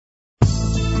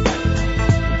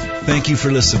Thank you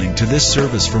for listening to this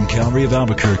service from Calvary of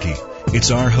Albuquerque.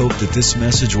 It's our hope that this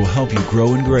message will help you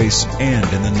grow in grace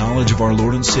and in the knowledge of our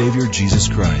Lord and Savior, Jesus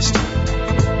Christ.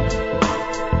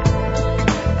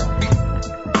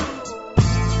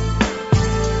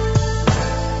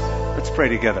 Let's pray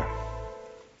together.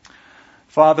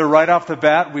 Father, right off the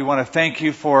bat, we want to thank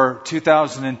you for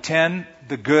 2010,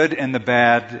 the good and the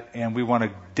bad, and we want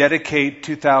to dedicate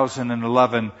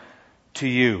 2011 to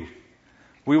you.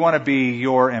 We want to be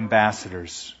your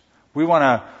ambassadors. We want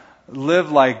to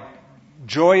live like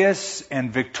joyous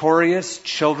and victorious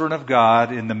children of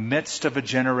God in the midst of a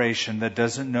generation that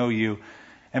doesn't know you.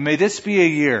 And may this be a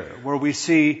year where we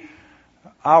see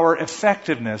our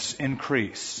effectiveness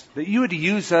increase, that you would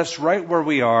use us right where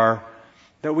we are,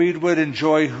 that we would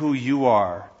enjoy who you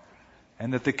are,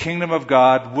 and that the kingdom of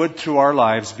God would, through our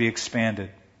lives, be expanded.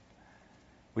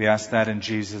 We ask that in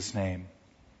Jesus' name.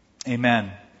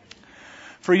 Amen.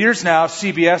 For years now,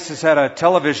 CBS has had a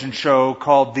television show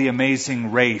called The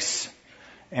Amazing Race.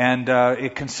 And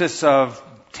it consists of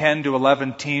 10 to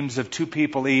 11 teams of 2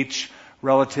 people each,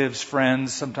 relatives,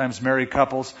 friends, sometimes married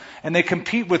couples. And they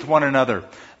compete with one another.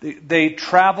 They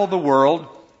travel the world.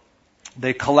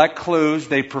 They collect clues.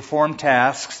 They perform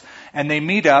tasks. And they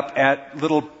meet up at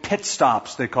little pit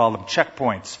stops, they call them,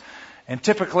 checkpoints. And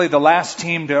typically the last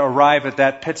team to arrive at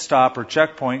that pit stop or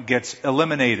checkpoint gets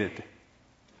eliminated.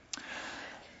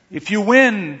 If you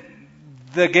win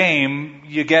the game,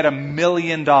 you get $1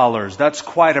 million. That's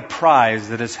quite a prize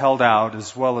that is held out,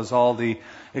 as well as all the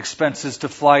expenses to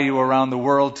fly you around the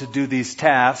world to do these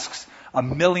tasks.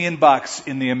 $1 million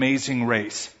in The Amazing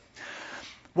Race.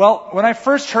 Well, when I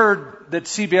first heard that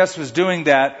CBS was doing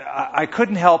that, I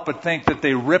couldn't help but think that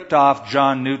they ripped off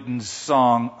John Newton's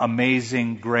song,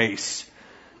 Amazing Grace.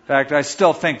 In fact, I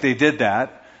still think they did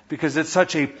that, because it's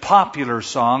such a popular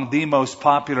song, the most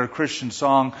popular Christian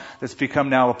song that's become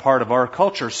now a part of our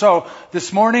culture. So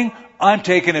this morning, I'm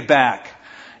taking it back.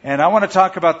 And I want to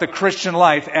talk about the Christian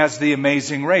life as the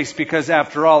amazing race, because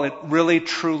after all, it really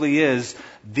truly is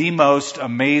the most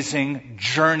amazing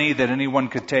journey that anyone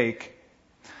could take.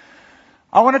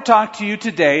 I want to talk to you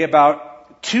today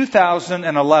about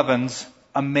 2011's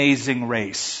Amazing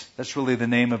Race. That's really the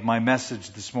name of my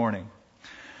message this morning.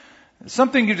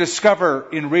 Something you discover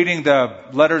in reading the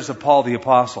letters of Paul the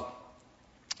Apostle.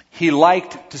 He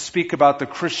liked to speak about the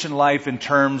Christian life in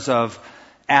terms of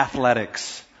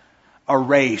athletics, a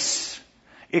race.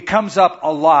 It comes up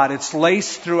a lot. It's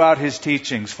laced throughout his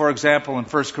teachings. For example, in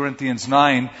 1 Corinthians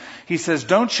 9, he says,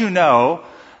 "Don't you know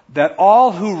that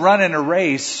all who run in a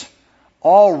race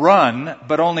all run,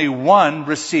 but only one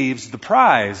receives the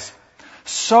prize?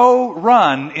 So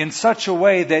run in such a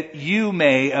way that you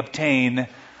may obtain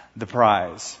the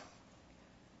prize."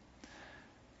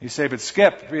 You say, "But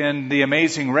Skip, in The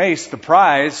Amazing Race, the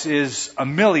prize is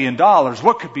 $1 million.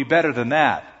 What could be better than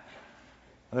that?"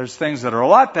 There's things that are a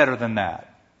lot better than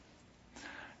that.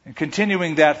 And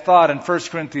continuing that thought in 1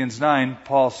 Corinthians 9,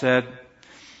 Paul said,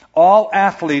 "All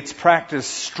athletes practice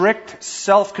strict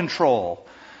self-control.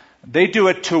 They do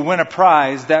it to win a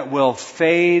prize that will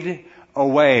fade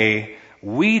away.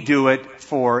 We do it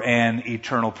for an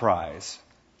eternal prize."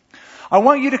 I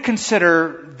want you to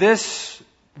consider this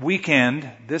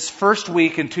weekend, this first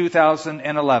week in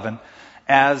 2011,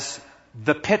 as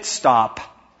the pit stop,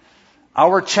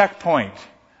 our checkpoint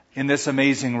in this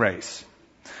amazing race.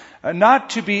 Not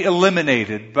to be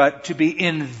eliminated, but to be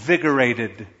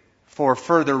invigorated for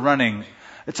further running.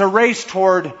 It's a race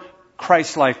toward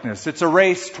Christ-likeness. It's a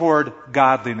race toward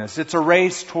godliness. It's a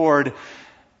race toward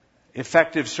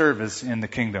effective service in the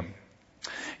kingdom.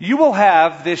 You will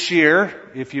have this year,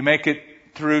 if you make it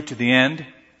through to the end,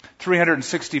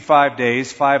 365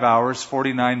 days, 5 hours,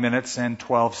 49 minutes, and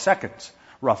 12 seconds,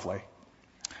 roughly.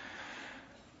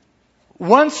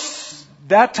 Once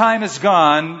that time is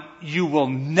gone, you will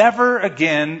never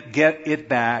again get it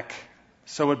back.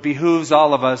 So it behooves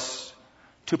all of us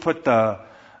to put the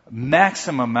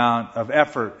maximum amount of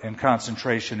effort and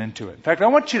concentration into it. In fact, I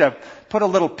want you to put a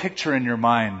little picture in your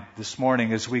mind this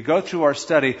morning as we go through our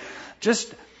study,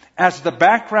 just as the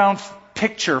background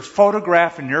picture,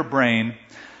 photograph in your brain.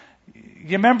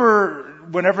 You remember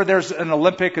whenever there's an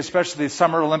Olympic, especially the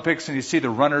Summer Olympics, and you see the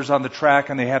runners on the track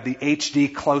and they have the HD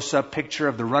close-up picture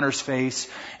of the runner's face,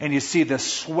 and you see the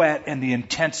sweat and the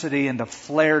intensity and the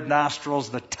flared nostrils,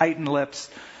 the tightened lips,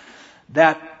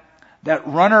 that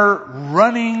runner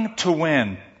running to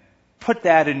win. Put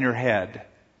that in your head.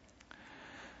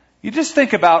 You just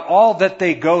think about all that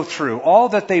they go through, all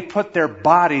that they put their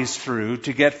bodies through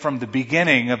to get from the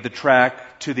beginning of the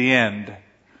track to the end.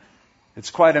 It's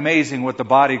quite amazing what the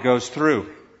body goes through.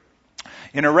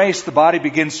 In a race, the body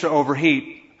begins to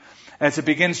overheat. As it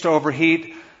begins to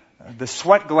overheat, the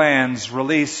sweat glands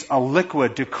release a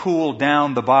liquid to cool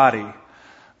down the body.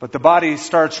 But the body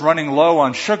starts running low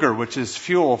on sugar, which is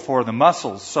fuel for the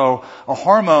muscles. So a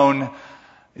hormone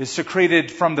is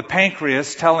secreted from the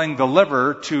pancreas, telling the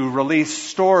liver to release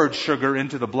stored sugar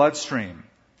into the bloodstream.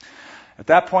 At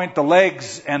that point, the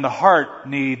legs and the heart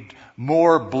need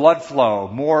more blood flow,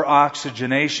 more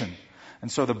oxygenation.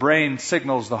 And so the brain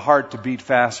signals the heart to beat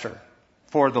faster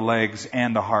for the legs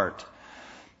and the heart.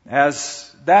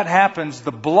 As that happens,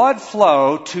 the blood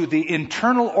flow to the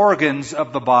internal organs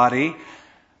of the body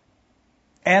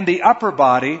and the upper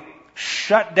body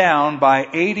shut down by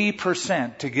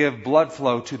 80% to give blood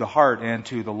flow to the heart and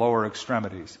to the lower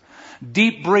extremities.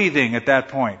 Deep breathing at that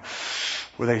point,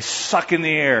 where they suck in the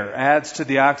air, adds to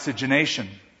the oxygenation.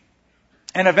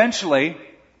 And eventually,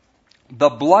 the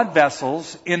blood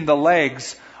vessels in the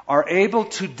legs are able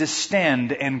to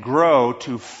distend and grow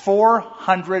to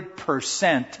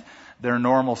 400% their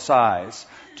normal size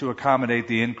to accommodate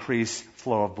the increased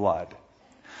flow of blood.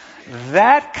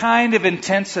 That kind of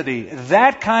intensity,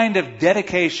 that kind of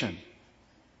dedication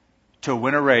to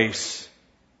win a race,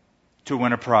 to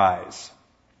win a prize.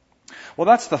 Well,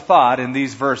 that's the thought in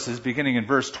these verses, beginning in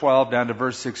verse 12 down to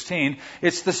verse 16.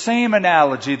 It's the same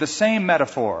analogy, the same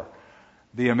metaphor,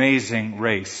 the amazing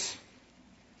race.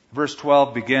 Verse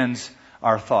 12 begins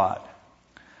our thought.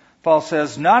 Paul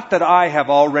says, "Not that I have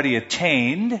already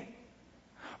attained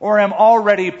or am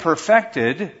already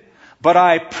perfected, but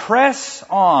I press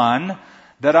on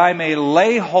that I may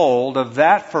lay hold of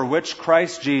that for which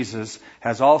Christ Jesus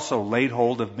has also laid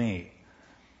hold of me.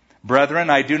 Brethren,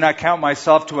 I do not count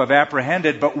myself to have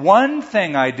apprehended, but one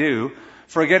thing I do,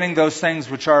 forgetting those things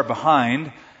which are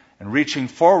behind and reaching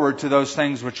forward to those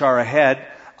things which are ahead,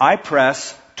 I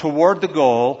press toward the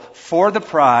goal for the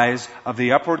prize of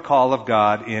the upward call of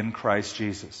God in Christ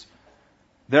Jesus.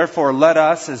 Therefore, let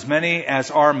us, as many as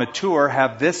are mature,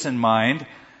 have this in mind,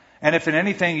 and if in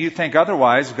anything you think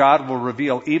otherwise, God will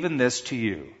reveal even this to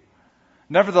you.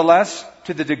 Nevertheless,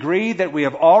 to the degree that we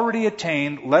have already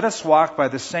attained, let us walk by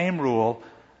the same rule,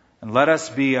 and let us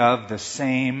be of the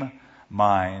same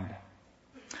mind."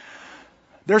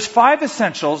 There's 5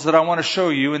 essentials that I want to show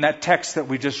you in that text that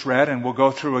we just read, and we'll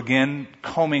go through again,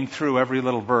 combing through every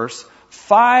little verse.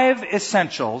 5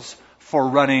 essentials for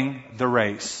running the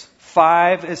race.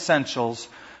 5 essentials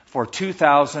for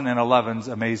 2011's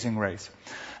amazing race.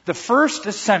 The first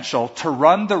essential to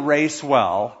run the race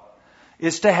well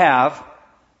is to have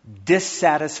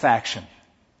dissatisfaction.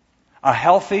 A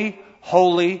healthy,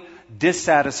 holy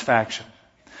dissatisfaction.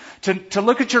 To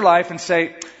look at your life and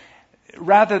say,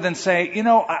 rather than say,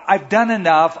 I've done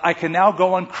enough, I can now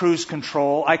go on cruise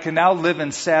control, I can now live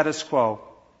in status quo.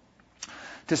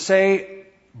 To say,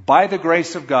 by the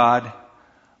grace of God,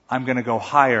 I'm going to go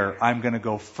higher, I'm going to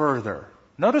go further.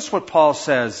 Notice what Paul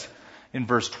says in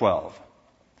verse 12.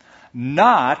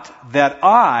 Not that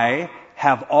I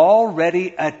have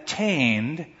already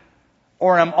attained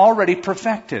or am already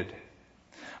perfected,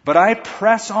 but I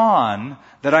press on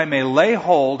that I may lay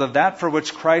hold of that for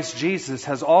which Christ Jesus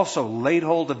has also laid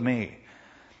hold of me.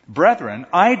 Brethren,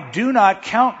 I do not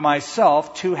count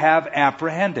myself to have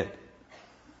apprehended.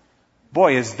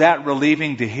 Boy, is that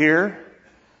relieving to hear.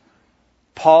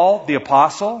 Paul, the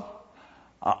apostle,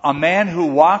 a man who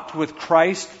walked with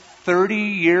Christ 30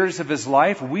 years of his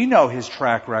life. We know his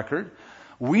track record.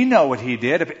 We know what he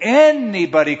did. If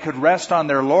anybody could rest on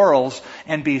their laurels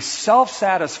and be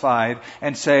self-satisfied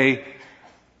and say,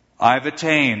 I've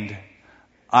attained,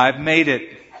 I've made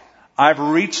it, I've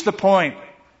reached the point,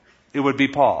 it would be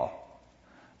Paul.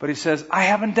 But he says, I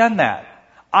haven't done that.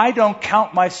 I don't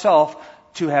count myself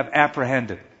to have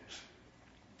apprehended.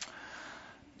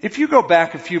 If you go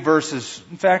back a few verses,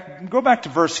 in fact, go back to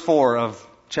verse 4 of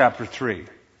chapter 3.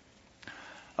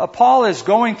 Paul is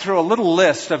going through a little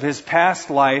list of his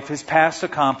past life, his past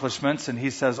accomplishments, and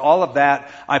he says, all of that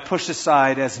I push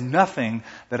aside as nothing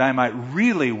that I might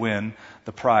really win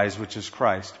the prize, which is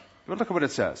Christ. But look at what it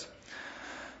says.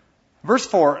 Verse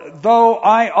 4, though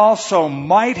I also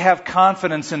might have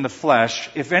confidence in the flesh,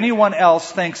 if anyone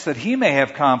else thinks that he may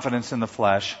have confidence in the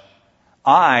flesh,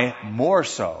 I more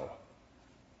so.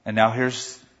 And now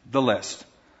here's the list.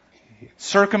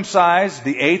 Circumcised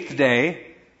the 8th day,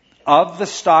 of the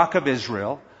stock of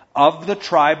Israel, of the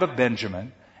tribe of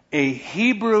Benjamin, a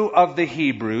Hebrew of the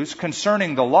Hebrews.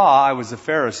 Concerning the law, I was a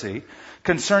Pharisee.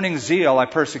 Concerning zeal, I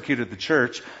persecuted the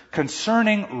church.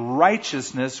 Concerning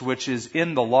righteousness, which is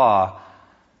in the law,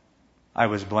 I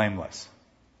was blameless.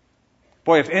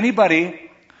 Boy, if anybody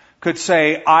could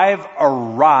say, I've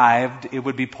arrived, it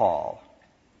would be Paul.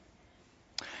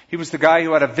 He was the guy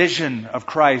who had a vision of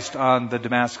Christ on the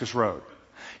Damascus Road.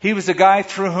 He was a guy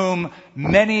through whom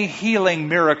many healing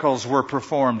miracles were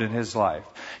performed in his life.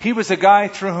 He was a guy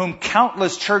through whom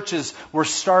countless churches were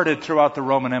started throughout the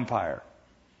Roman Empire.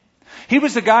 He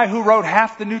was the guy who wrote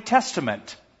half the New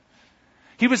Testament.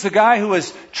 He was the guy who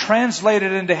was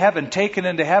translated into heaven, taken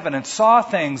into heaven, and saw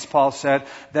things, Paul said,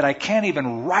 that I can't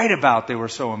even write about. They were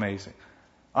so amazing.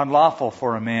 Unlawful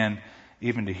for a man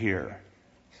even to hear.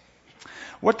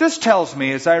 What this tells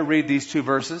me as I read these two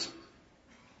verses,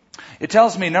 it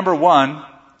tells me, number one,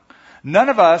 none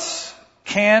of us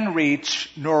can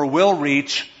reach nor will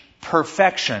reach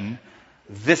perfection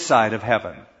this side of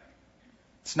heaven.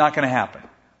 It's not going to happen.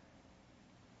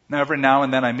 Now, every now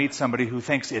and then I meet somebody who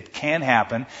thinks it can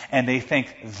happen, and they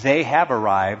think they have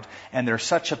arrived, and they're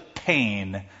such a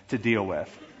pain to deal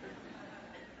with.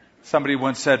 Somebody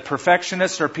once said,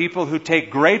 perfectionists are people who take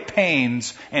great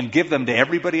pains and give them to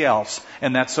everybody else,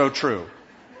 and that's so true.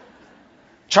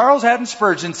 Charles Haddon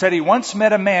Spurgeon said he once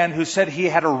met a man who said he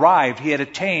had arrived, he had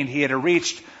attained, he had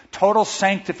reached total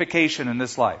sanctification in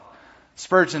this life.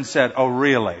 Spurgeon said, oh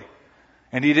really?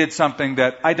 And he did something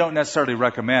that I don't necessarily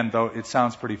recommend, though it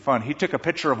sounds pretty fun. He took a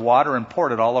pitcher of water and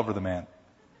poured it all over the man.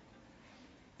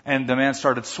 And the man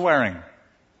started swearing.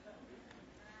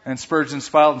 And Spurgeon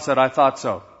smiled and said, I thought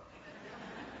so.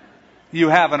 You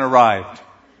haven't arrived.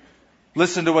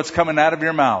 Listen to what's coming out of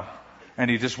your mouth. And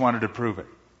he just wanted to prove it.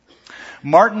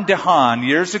 Martin DeHaan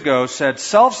years ago said,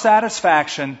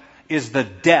 self-satisfaction is the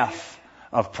death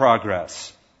of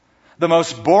progress. The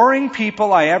most boring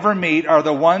people I ever meet are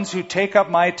the ones who take up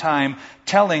my time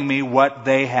telling me what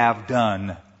they have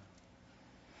done.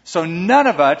 So none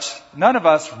of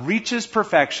us reaches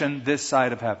perfection this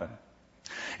side of heaven.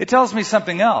 It tells me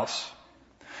something else.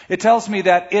 It tells me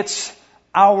that it's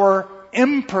our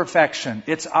imperfection,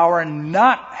 it's our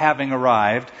not having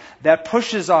arrived that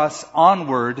pushes us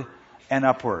onward and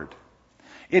upward.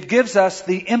 It gives us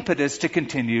the impetus to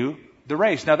continue the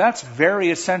race. Now that's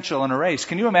very essential in a race.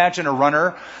 Can you imagine a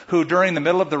runner who during the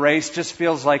middle of the race just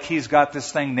feels like he's got this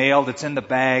thing nailed, it's in the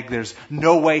bag, there's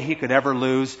no way he could ever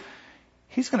lose?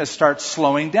 He's going to start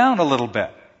slowing down a little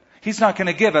bit. He's not going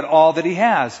to give it all that he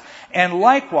has. And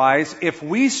likewise, if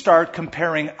we start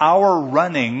comparing our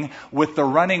running with the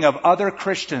running of other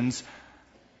Christians,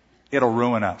 it'll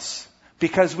ruin us.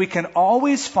 Because we can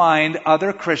always find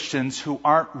other Christians who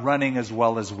aren't running as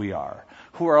well as we are,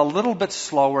 who are a little bit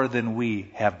slower than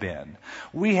we have been.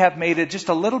 We have made it just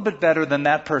a little bit better than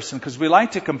that person because we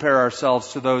like to compare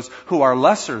ourselves to those who are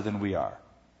lesser than we are.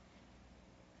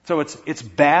 So it's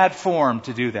bad form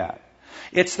to do that.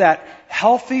 It's that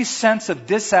healthy sense of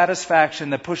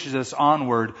dissatisfaction that pushes us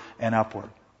onward and upward.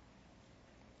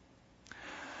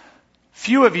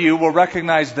 Few of you will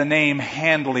recognize the name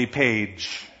Handley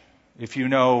Page. If you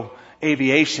know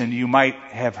aviation, you might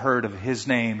have heard of his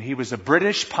name. He was a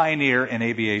British pioneer in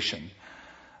aviation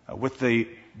with the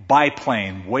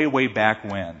biplane way back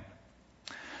when.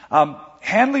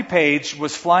 Handley Page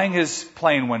was flying his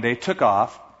plane one day, took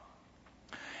off,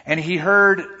 and he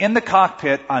heard in the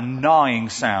cockpit a gnawing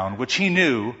sound, which he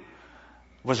knew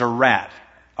was a rat.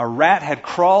 A rat had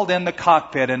crawled in the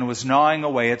cockpit and was gnawing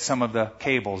away at some of the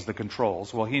cables, the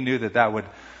controls. Well, he knew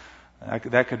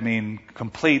that could mean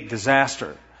complete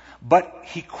disaster. But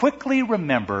he quickly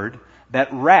remembered that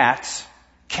rats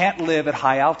can't live at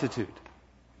high altitude.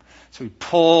 So he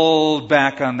pulled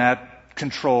back on that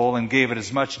control and gave it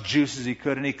as much juice as he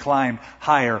could, and he climbed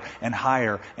higher and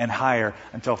higher and higher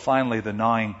until finally the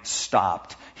gnawing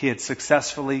stopped. He had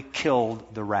successfully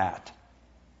killed the rat.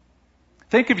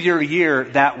 Think of your year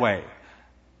that way.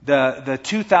 The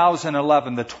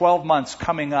 2011, the 12 months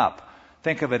coming up,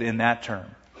 think of it in that term.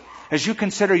 As you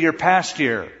consider your past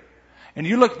year, and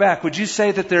you look back, would you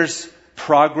say that there's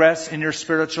progress in your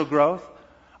spiritual growth?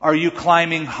 Are you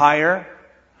climbing higher?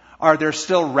 Are there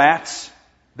still rats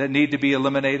that need to be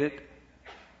eliminated?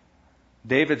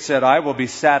 David said, I will be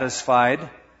satisfied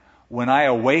when I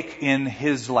awake in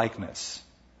his likeness.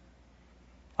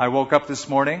 I woke up this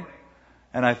morning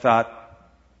and I thought,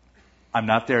 I'm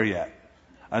not there yet.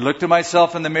 I looked at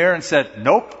myself in the mirror and said,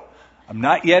 nope, I'm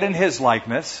not yet in his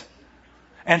likeness.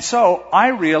 And so I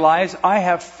realize I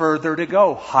have further to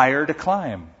go, higher to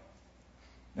climb.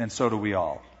 And so do we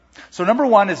all. So number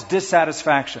one is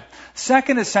dissatisfaction.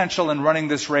 Second essential in running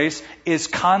this race is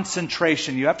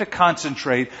concentration. You have to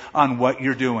concentrate on what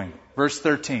you're doing. Verse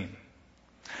 13.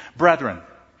 Brethren,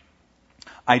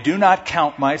 I do not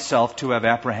count myself to have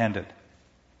apprehended.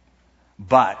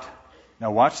 But, now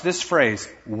watch this phrase,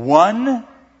 one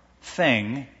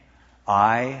thing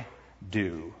I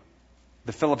do.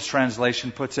 The Phillips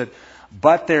translation puts it,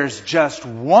 but there's just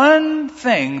one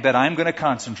thing that I'm going to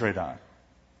concentrate on.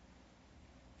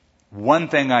 One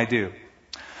thing I do.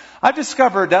 I've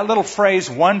discovered that little phrase,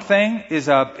 one thing, is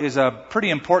a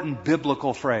pretty important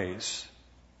biblical phrase.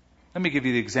 Let me give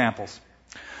you the examples.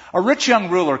 A rich young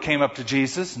ruler came up to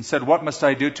Jesus and said, "What must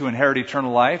I do to inherit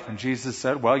eternal life?" And Jesus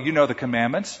said, "Well, you know the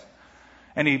commandments."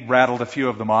 And he rattled a few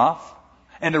of them off.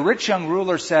 And the rich young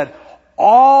ruler said,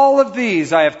 "All of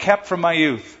these I have kept from my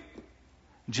youth."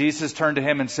 Jesus turned to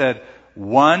him and said,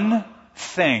 "One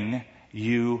thing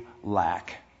you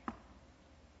lack."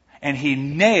 And he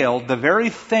nailed the very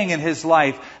thing in his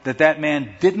life that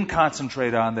man didn't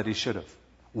concentrate on that he should have.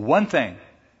 One thing.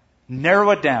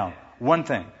 Narrow it down. One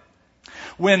thing.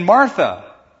 When Martha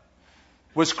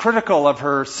was critical of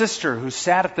her sister who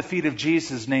sat at the feet of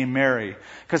Jesus named Mary,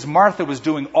 because Martha was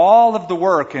doing all of the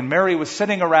work and Mary was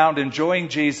sitting around enjoying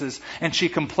Jesus, and she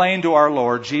complained to our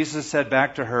Lord, Jesus said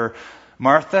back to her,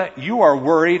 "Martha, you are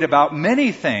worried about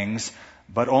many things,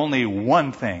 but only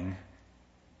one thing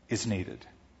is needed."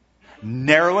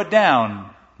 Narrow it down,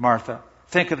 Martha.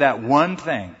 Think of that one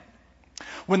thing.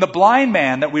 When the blind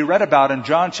man that we read about in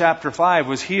John chapter 5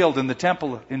 was healed in the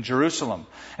temple in Jerusalem,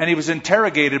 and he was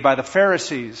interrogated by the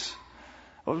Pharisees,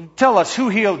 "Tell us, who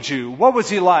healed you? What was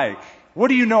he like? What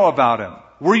do you know about him?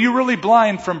 Were you really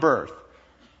blind from birth?"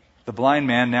 The blind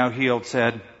man, now healed,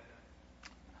 said,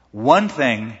 "One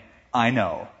thing I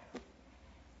know.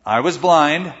 I was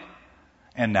blind,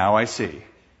 and now I see."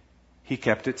 He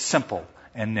kept it simple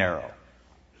and narrow.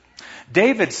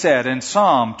 David said in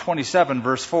Psalm 27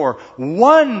 verse 4,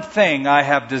 "One thing I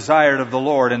have desired of the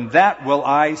Lord, and that will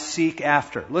I seek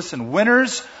after." Listen,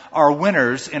 winners are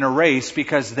winners in a race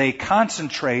because they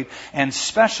concentrate and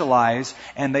specialize,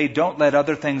 and they don't let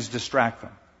other things distract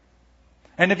them.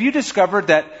 And have you discovered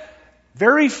that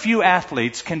very few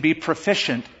athletes can be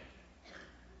proficient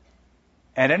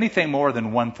at anything more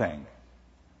than one thing?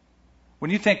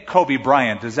 When you think Kobe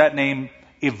Bryant, does that name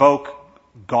evoke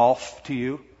golf to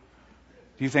you?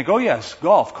 Do you think, "Oh yes,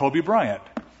 golf, Kobe Bryant"?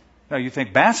 No, you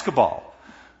think basketball.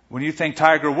 When you think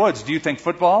Tiger Woods, do you think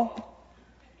football?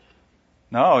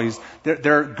 No,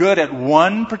 they're good at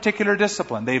one particular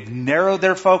discipline. They've narrowed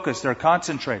their focus. They're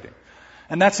concentrating.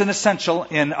 And that's an essential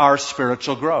in our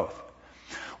spiritual growth.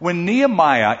 When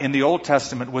Nehemiah in the Old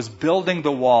Testament was building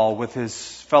the wall with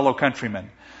his fellow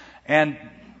countrymen, and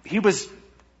he was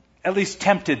at least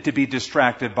tempted to be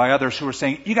distracted by others who were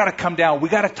saying, "You got to come down. We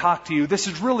got to talk to you. This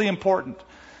is really important."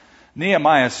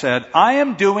 Nehemiah said, "I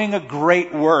am doing a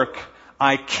great work.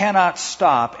 I cannot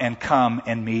stop and come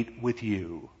and meet with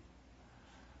you."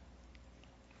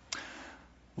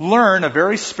 Learn a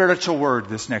very spiritual word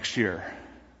this next year.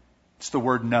 It's the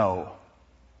word no.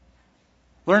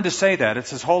 Learn to say that.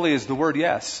 It's as holy as the word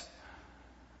yes.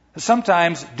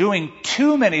 Sometimes doing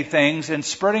too many things and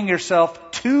spreading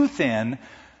yourself too thin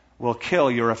will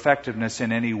kill your effectiveness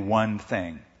in any one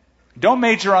thing. Don't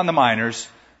major on the minors.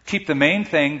 Keep the main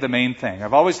thing the main thing.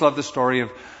 I've always loved the story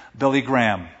of Billy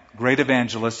Graham, great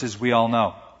evangelist, as we all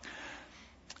know.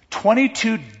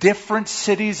 22 different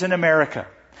cities in America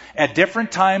at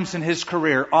different times in his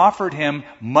career offered him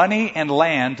money and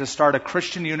land to start a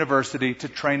Christian university to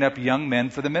train up young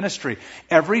men for the ministry.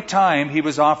 Every time he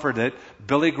was offered it,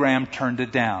 Billy Graham turned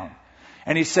it down.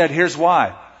 And he said, "Here's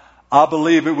why. I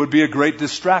believe it would be a great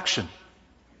distraction."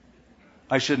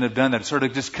 I shouldn't have done that. It sort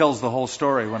of just kills the whole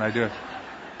story when I do it.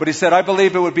 But he said, "I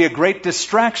believe it would be a great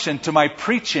distraction to my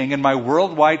preaching and my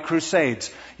worldwide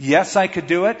crusades. Yes, I could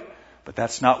do it, but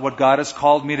that's not what God has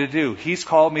called me to do. He's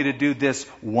called me to do this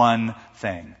one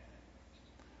thing."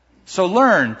 So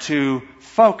learn to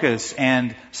focus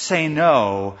and say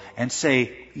no and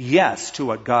say yes to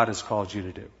what God has called you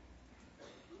to do.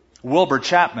 Wilbur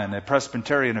Chapman, a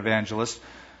Presbyterian evangelist,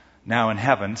 now in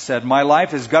heaven, said, "My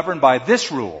life is governed by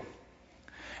this rule.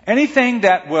 Anything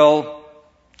that will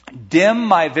dim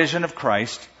my vision of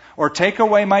Christ, or take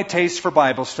away my taste for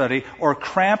Bible study, or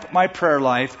cramp my prayer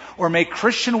life, or make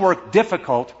Christian work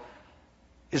difficult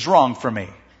is wrong for me.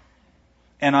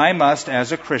 And I must,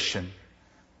 as a Christian,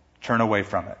 turn away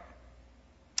from it."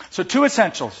 So 2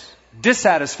 essentials: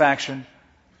 dissatisfaction,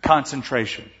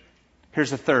 concentration.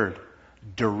 Here's a third: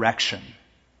 direction.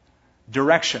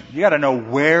 Direction. You got to know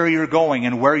where you're going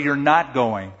and where you're not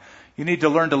going. You need to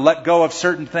learn to let go of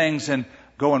certain things and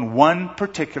go in one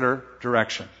particular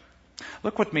direction.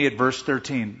 Look with me at verse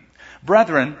 13.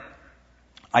 "Brethren,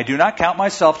 I do not count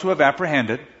myself to have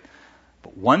apprehended,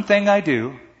 but one thing I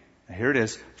do," and here it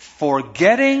is,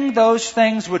 "forgetting those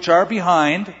things which are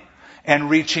behind and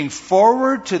reaching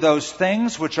forward to those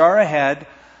things which are ahead,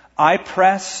 I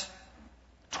press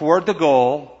toward the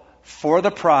goal for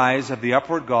the prize of the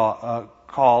upward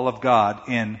call of God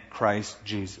in Christ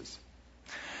Jesus."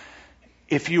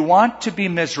 If you want to be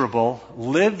miserable,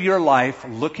 live your life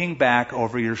looking back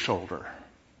over your shoulder.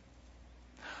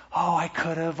 Oh, I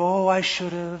could have. Oh, I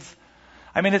should have.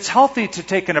 I mean, it's healthy to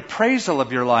take an appraisal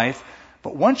of your life,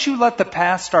 but once you let the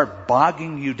past start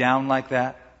bogging you down like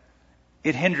that,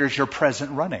 it hinders your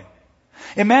present running.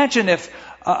 Imagine if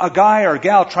a guy or a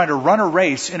gal trying to run a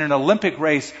race in an Olympic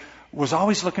race was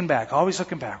always looking back, always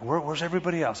looking back. Where's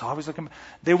everybody else? Always looking back.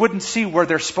 They wouldn't see where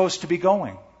they're supposed to be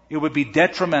going. It would be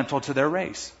detrimental to their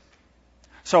race.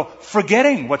 So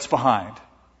forgetting what's behind.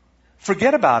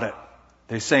 Forget about it.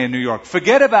 They say in New York,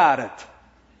 forget about it.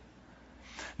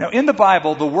 Now in the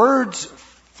Bible, the words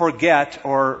forget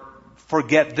or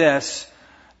forget this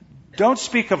don't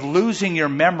speak of losing your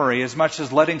memory as much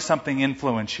as letting something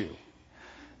influence you.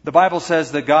 The Bible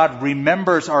says that God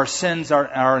remembers our sins,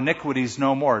 our iniquities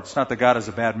no more. It's not that God has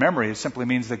a bad memory. It simply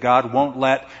means that God won't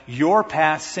let your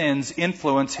past sins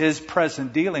influence His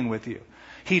present dealing with you.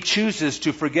 He chooses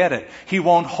to forget it. He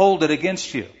won't hold it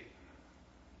against you.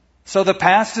 So the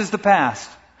past is the past.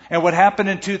 And what happened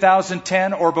in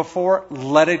 2010 or before,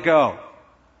 let it go.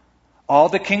 All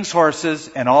the king's horses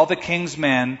and all the king's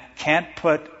men can't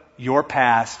put your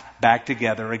past back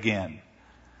together again.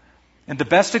 And the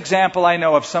best example I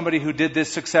know of somebody who did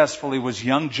this successfully was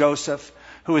young Joseph,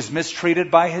 who was mistreated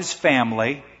by his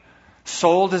family,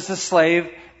 sold as a slave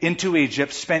into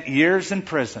Egypt, spent years in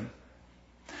prison.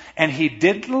 And he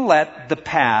didn't let the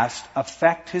past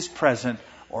affect his present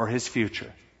or his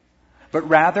future. But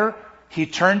rather, he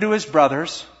turned to his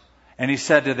brothers and he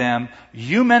said to them,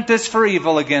 you meant this for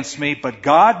evil against me, but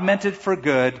God meant it for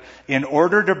good in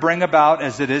order to bring about,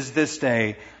 as it is this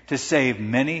day, to save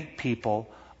many people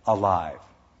alive.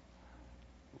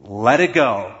 Let it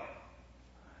go.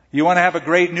 You want to have a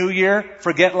great new year?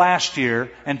 Forget last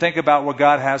year and think about what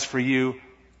God has for you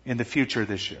in the future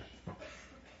this year.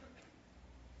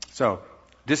 So,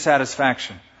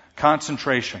 dissatisfaction,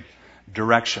 concentration,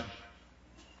 direction.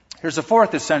 Here's a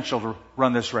fourth essential to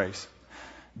run this race.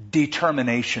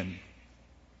 Determination.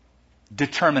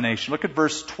 Determination. Look at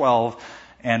verse 12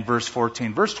 and verse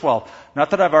 14. Verse 12,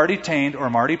 not that I've already attained or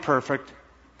am already perfect,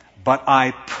 but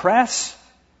I press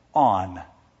on.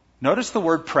 Notice the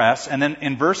word press, and then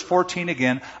in verse 14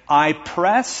 again, I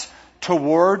press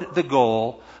toward the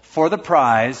goal for the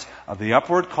prize of the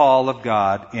upward call of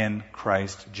God in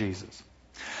Christ Jesus.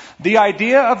 The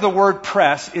idea of the word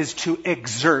press is to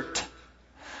exert.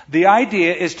 The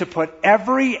idea is to put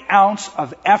every ounce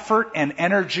of effort and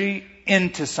energy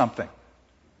into something.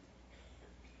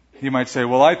 You might say,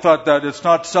 well, I thought that it's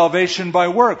not salvation by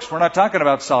works. We're not talking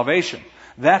about salvation.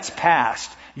 That's past.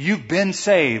 You've been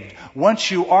saved. Once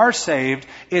you are saved,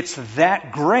 it's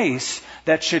that grace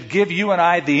that should give you and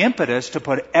I the impetus to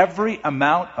put every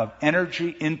amount of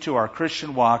energy into our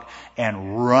Christian walk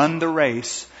and run the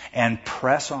race and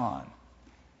press on.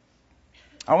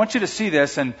 I want you to see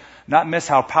this and not miss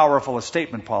how powerful a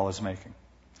statement Paul is making.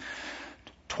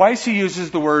 Twice he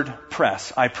uses the word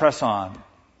press. I press on.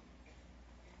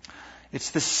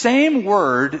 It's the same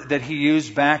word that he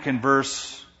used back in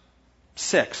verse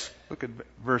 6. Look at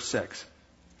verse 6.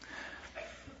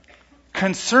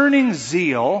 Concerning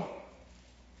zeal,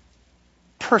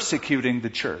 persecuting the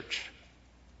church.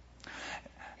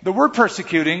 The word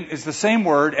persecuting is the same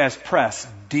word as press.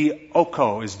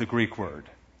 Dioko is the Greek word.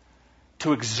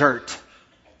 To exert.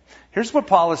 Here's what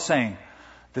Paul is saying.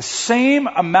 The same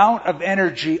amount of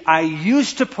energy I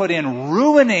used to put in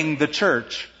ruining the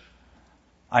church,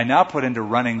 I now put into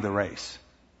running the race.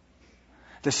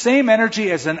 The same energy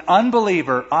as an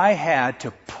unbeliever I had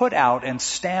to put out and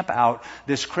stamp out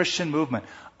this Christian movement,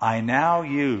 I now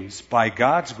use, by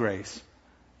God's grace,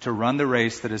 to run the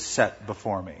race that is set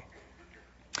before me.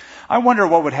 I wonder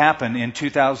what would happen in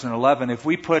 2011 if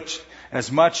we put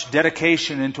as much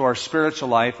dedication into our spiritual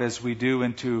life as we do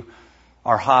into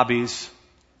our hobbies,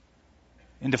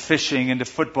 into fishing, into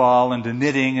football, into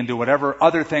knitting, into whatever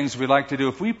other things we like to do.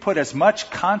 If we put as much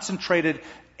concentrated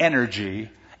energy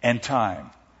and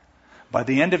time, by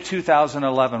the end of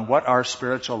 2011, what our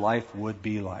spiritual life would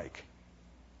be like.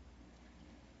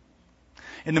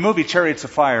 In the movie Chariots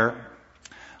of Fire,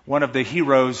 one of the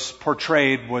heroes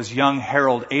portrayed was young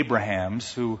Harold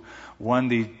Abrahams, who won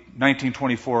the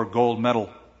 1924 gold medal,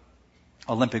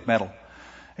 Olympic medal.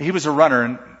 He was a runner,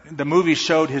 and the movie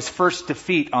showed his first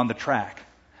defeat on the track.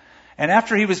 And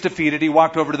after he was defeated, he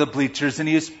walked over to the bleachers and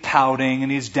he was pouting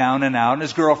and he's down and out. And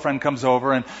his girlfriend comes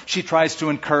over and she tries to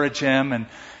encourage him.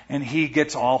 And he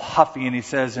gets all huffy and he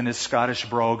says in his Scottish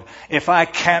brogue, if I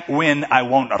can't win, I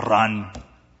won't run.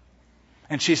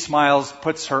 And she smiles,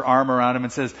 puts her arm around him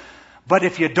and says, but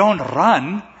if you don't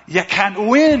run, you can't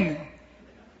win.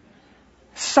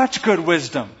 Such good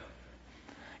wisdom.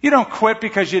 You don't quit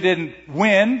because you didn't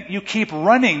win. You keep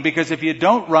running because if you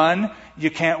don't run,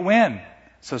 you can't win.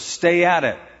 So stay at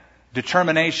it.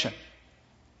 determination.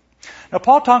 Now,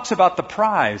 Paul talks about the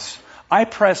prize. I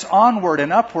press onward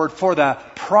and upward for the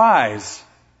prize.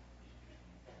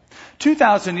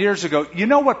 2,000 years ago, you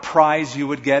know what prize you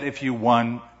would get if you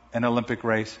won an Olympic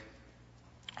race?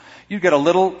 You'd get a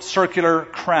little circular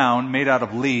crown made out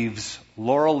of leaves,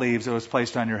 laurel leaves that was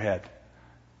placed on your head.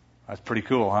 That's pretty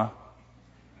cool, huh?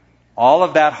 All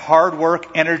of that hard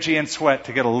work, energy, and sweat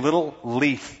to get a little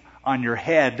leaf on your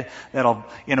head that'll,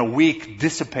 in a week,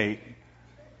 dissipate.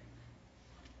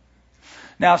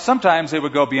 Now, sometimes they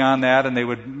would go beyond that and they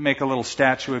would make a little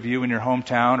statue of you in your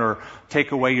hometown or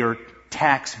take away your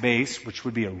tax base, which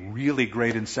would be a really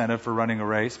great incentive for running a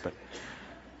race. But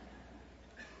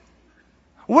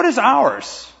what is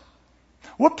ours?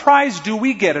 What prize do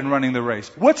we get in running the race?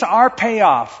 What's our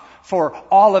payoff for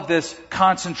all of this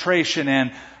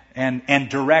concentration and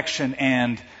direction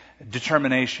and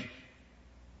determination?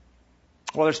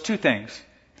 Well, there's two things.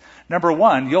 Number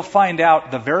one, you'll find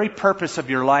out the very purpose of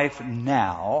your life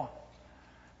now.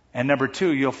 And number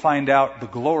two, you'll find out the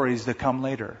glories that come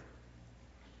later.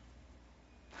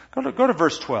 Go to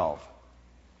verse 12.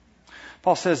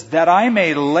 Paul says, that I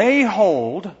may lay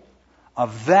hold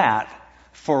of that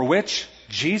for which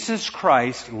Jesus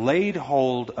Christ laid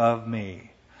hold of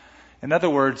me. In other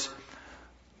words,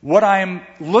 what I'm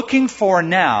looking for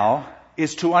now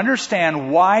is to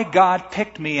understand why God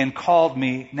picked me and called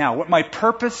me now. What my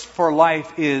purpose for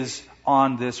life is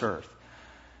on this earth.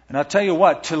 And I'll tell you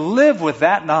what, to live with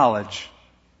that knowledge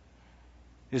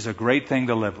is a great thing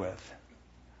to live with.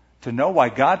 To know why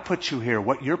God put you here,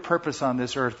 what your purpose on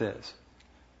this earth is.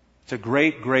 It's a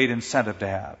great, great incentive to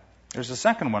have. There's a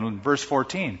second one in verse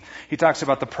 14. He talks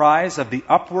about the prize of the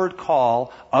upward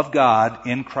call of God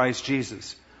in Christ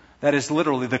Jesus. That is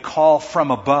literally the call from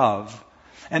above.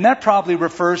 And that probably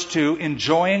refers to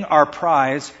enjoying our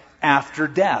prize after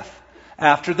death.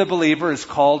 After the believer is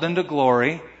called into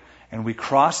glory and we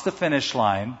cross the finish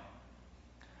line,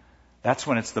 that's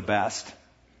when it's the best.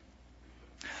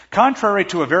 Contrary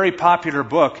to a very popular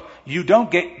book, you don't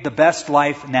get the best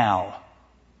life now.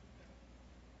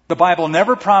 The Bible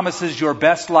never promises your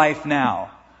best life now.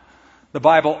 The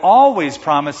Bible always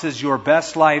promises your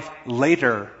best life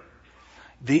later.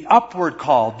 The upward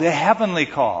call, the heavenly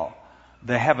call,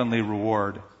 the heavenly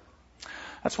reward.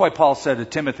 That's why Paul said to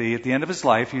Timothy at the end of his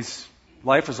life, his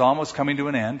life was almost coming to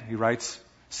an end. He writes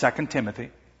 2 Timothy.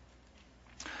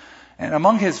 And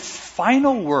among his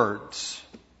final words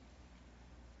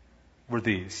were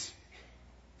these: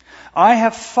 I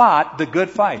have fought the good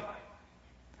fight.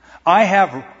 I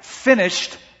have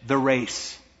finished the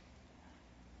race.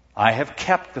 I have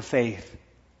kept the faith.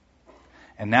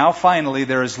 And now finally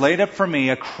there is laid up for me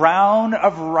a crown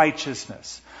of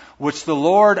righteousness, which the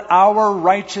Lord our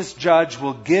righteous judge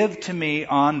will give to me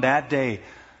on that day.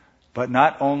 But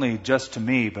not only just to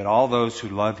me, but all those who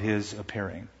love his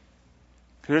appearing.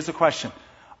 Here's the question.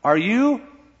 Are you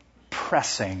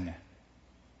pressing?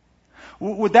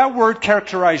 Would that word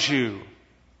characterize you?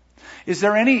 Is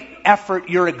there any effort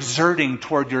you're exerting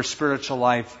toward your spiritual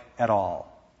life at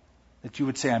all? That you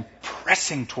would say, I'm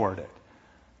pressing toward it.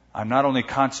 I'm not only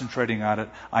concentrating on it,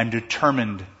 I'm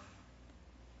determined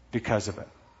because of it.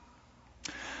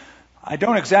 I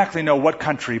don't exactly know what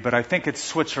country, but I think it's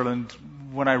Switzerland,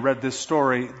 when I read this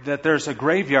story, that there's a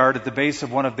graveyard at the base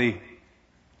of one of the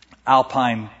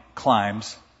alpine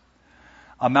climbs.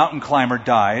 A mountain climber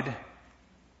died.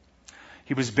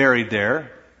 He was buried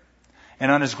there.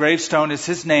 And on his gravestone is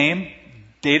his name,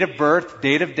 date of birth,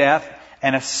 date of death,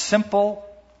 and a simple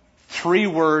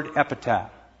 3-word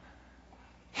epitaph.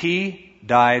 He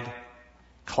died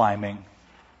climbing.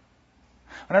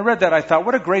 When I read that, I thought,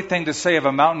 what a great thing to say of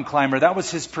a mountain climber. That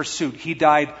was his pursuit. He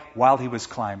died while he was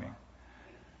climbing.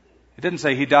 It didn't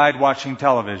say he died watching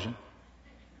television.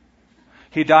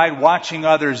 He died watching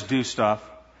others do stuff.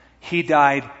 He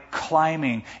died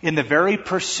climbing in the very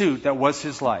pursuit that was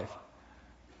his life.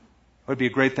 It would be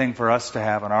a great thing for us to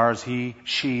have on ours.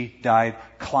 She died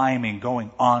climbing,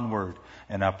 going onward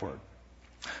and upward.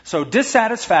 So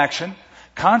dissatisfaction,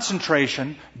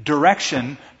 concentration,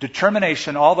 direction,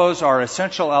 determination, all those are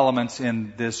essential elements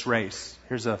in this race.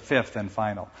 Here's a fifth and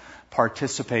final: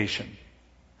 participation.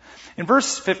 In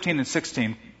verse 15 and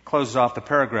 16, closes off the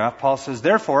paragraph, Paul says,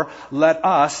 therefore, let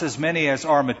us, as many as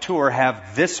are mature,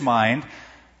 have this mind,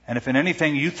 and if in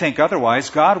anything you think otherwise,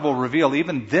 God will reveal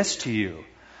even this to you.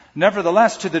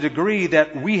 Nevertheless, to the degree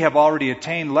that we have already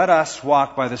attained, let us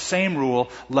walk by the same rule,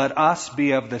 let us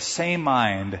be of the same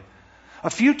mind. A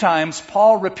few times,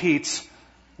 Paul repeats,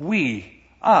 we,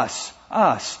 us,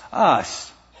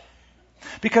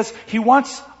 because he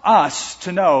wants us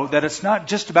to know that it's not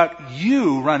just about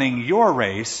you running your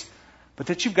race, but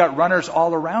that you've got runners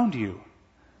all around you.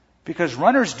 Because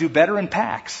runners do better in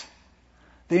packs.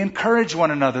 They encourage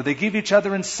one another. They give each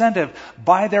other incentive.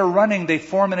 By their running, they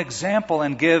form an example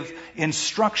and give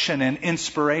instruction and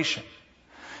inspiration.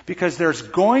 Because there's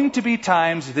going to be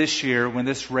times this year when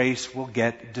this race will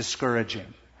get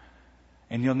discouraging.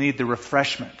 And you'll need the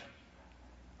refreshment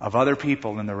of other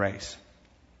people in the race.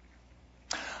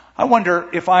 I wonder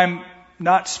if I'm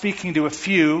not speaking to a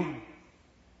few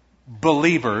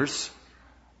believers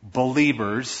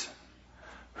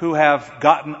who have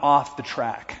gotten off the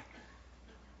track.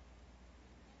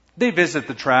 They visit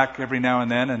the track every now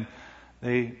and then and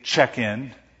they check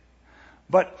in.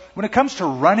 But when it comes to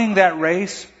running that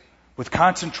race with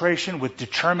concentration, with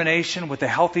determination, with a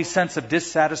healthy sense of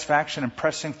dissatisfaction and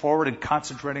pressing forward and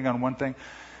concentrating on one thing,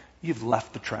 you've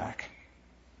left the track.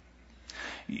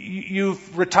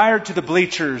 You've retired to the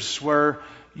bleachers where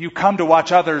you come to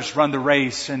watch others run the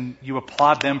race and you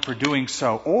applaud them for doing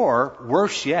so. Or,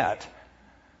 worse yet,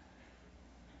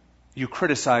 you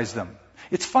criticize them.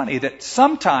 It's funny that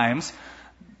sometimes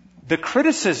the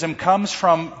criticism comes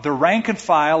from the rank and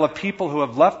file of people who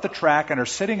have left the track and are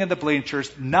sitting in the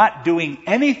bleachers, not doing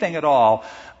anything at all,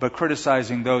 but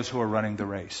criticizing those who are running the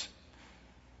race.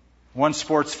 One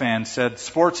sports fan said,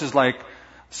 sports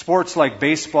like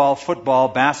baseball, football,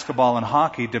 basketball, and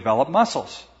hockey develop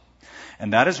muscles.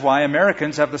 And that is why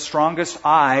Americans have the strongest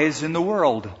eyes in the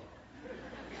world.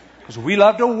 Because we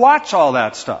love to watch all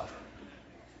that stuff.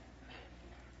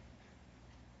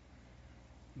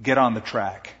 Get on the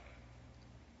track.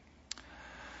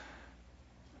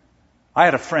 I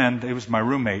had a friend, he was my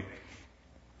roommate,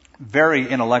 very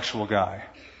intellectual guy.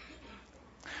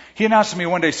 He announced to me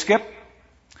one day, Skip,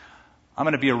 I'm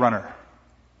going to be a runner.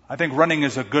 I think running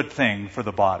is a good thing for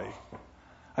the body.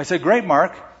 I said, great,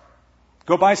 Mark.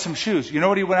 Go buy some shoes. You know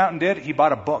what he went out and did? He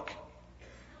bought a book.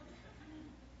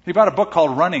 He bought a book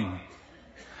called Running.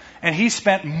 And he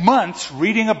spent months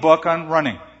reading a book on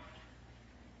running.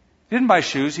 He didn't buy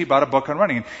shoes, he bought a book on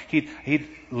running. He'd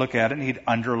look at it and he'd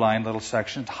underline little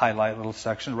sections, highlight little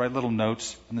sections, write little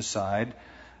notes on the side.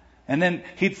 And then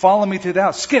he'd follow me through the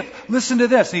house. Skip, listen to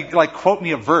this. And he'd quote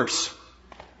me a verse.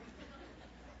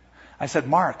 I said,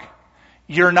 Mark,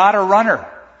 you're not a runner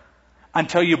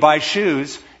until you buy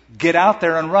shoes. Get out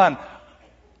there and run.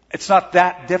 It's not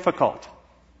that difficult.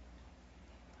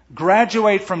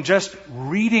 Graduate from just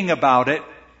reading about it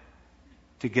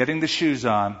to getting the shoes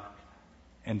on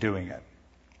and doing it.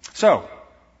 So,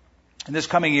 in this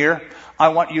coming year, I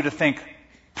want you to think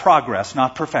progress,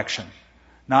 not perfection.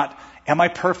 Not, am I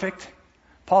perfect?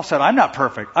 Paul said, I'm not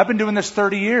perfect. I've been doing this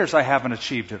 30 years. I haven't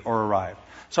achieved it or arrived.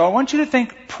 So I want you to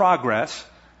think progress,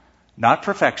 not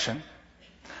perfection.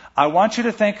 I want you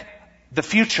to think the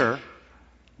future,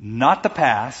 not the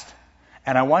past.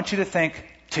 And I want you to think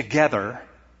together,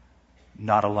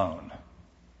 not alone.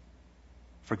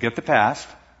 Forget the past.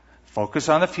 Focus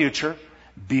on the future.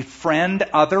 Befriend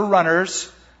other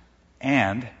runners.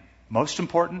 And, most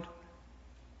important,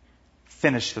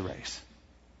 finish the race.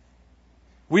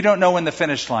 We don't know when the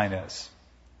finish line is.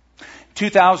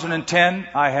 2010,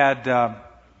 I had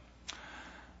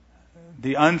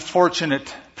the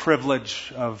unfortunate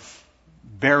privilege of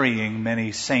burying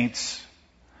many saints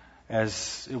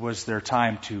as it was their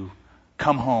time to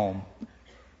come home.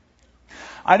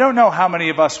 I don't know how many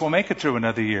of us will make it through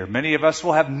another year. Many of us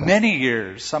will have many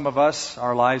years. Some of us,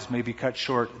 our lives may be cut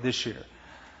short this year.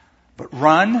 But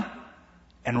run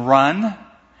and run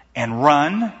and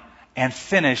run and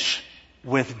finish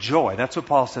with joy. That's what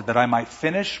Paul said, that I might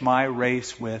finish my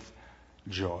race with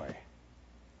joy.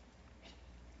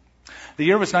 The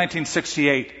year was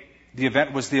 1968. The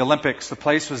event was the Olympics. The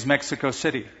place was Mexico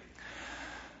City.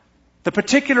 The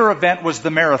particular event was the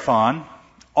marathon.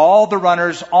 All the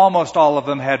runners, almost all of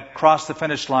them, had crossed the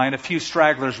finish line. A few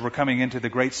stragglers were coming into the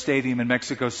great stadium in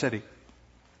Mexico City.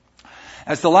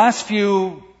 As the last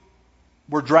few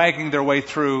were dragging their way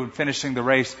through and finishing the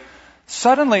race,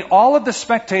 suddenly all of the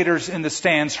spectators in the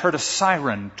stands heard a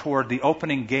siren toward the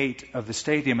opening gate of the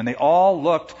stadium, and they all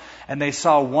looked and they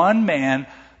saw one man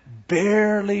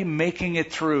barely making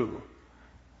it through.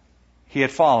 He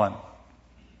had fallen.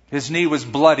 His knee was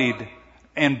bloodied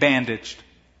and bandaged.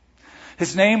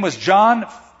 His name was John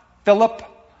Philip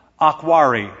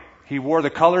Akwari. He wore the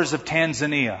colors of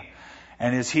Tanzania.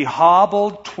 And as he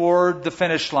hobbled toward the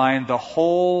finish line, the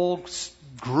whole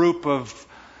group of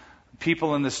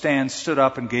people in the stands stood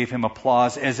up and gave him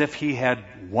applause as if he had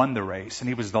won the race, and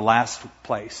he was the last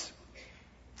place.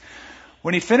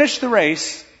 When he finished the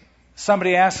race,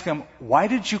 somebody asked him, why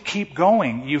did you keep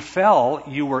going? You fell,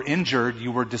 you were injured,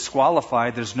 you were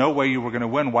disqualified, there's no way you were going to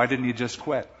win. Why didn't you just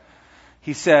quit?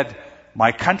 He said,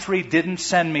 my country didn't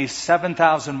send me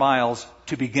 7,000 miles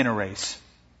to begin a race,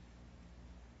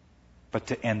 but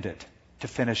to end it, to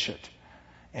finish it.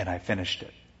 And I finished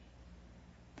it.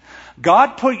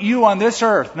 God put you on this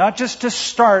earth, not just to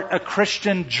start a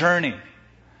Christian journey,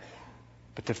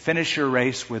 but to finish your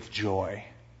race with joy.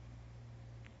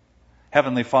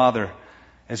 Heavenly Father,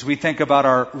 as we think about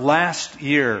our last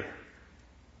year,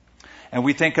 and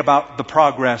we think about the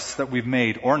progress that we've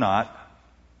made or not,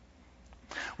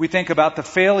 we think about the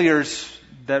failures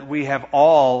that we have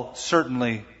all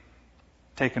certainly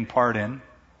taken part in.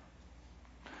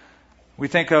 We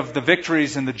think of the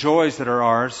victories and the joys that are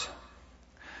ours.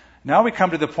 Now we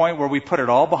come to the point where we put it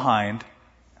all behind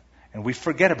and we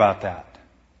forget about that.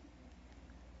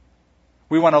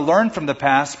 We want to learn from the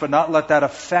past, but not let that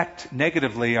affect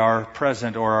negatively our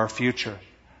present or our future.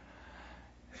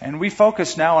 And we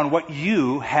focus now on what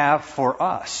you have for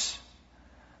us,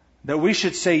 that we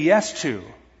should say yes to,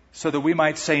 so that we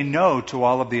might say no to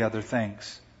all of the other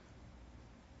things.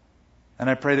 And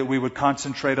I pray that we would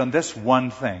concentrate on this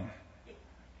one thing,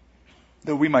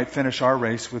 that we might finish our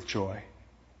race with joy.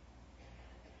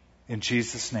 In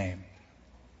Jesus' name,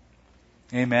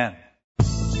 amen.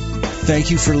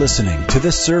 Thank you for listening to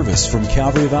this service from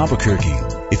Calvary of Albuquerque.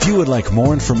 If you would like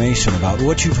more information about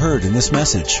what you've heard in this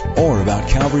message or about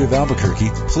Calvary of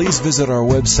Albuquerque, please visit our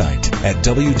website at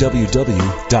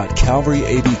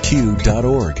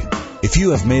www.calvaryabq.org. If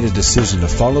you have made a decision to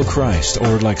follow Christ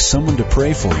or would like someone to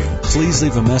pray for you, please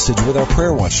leave a message with our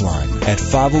Prayer Watch line at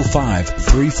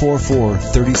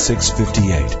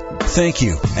 505-344-3658. Thank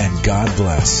you, and God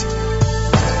bless.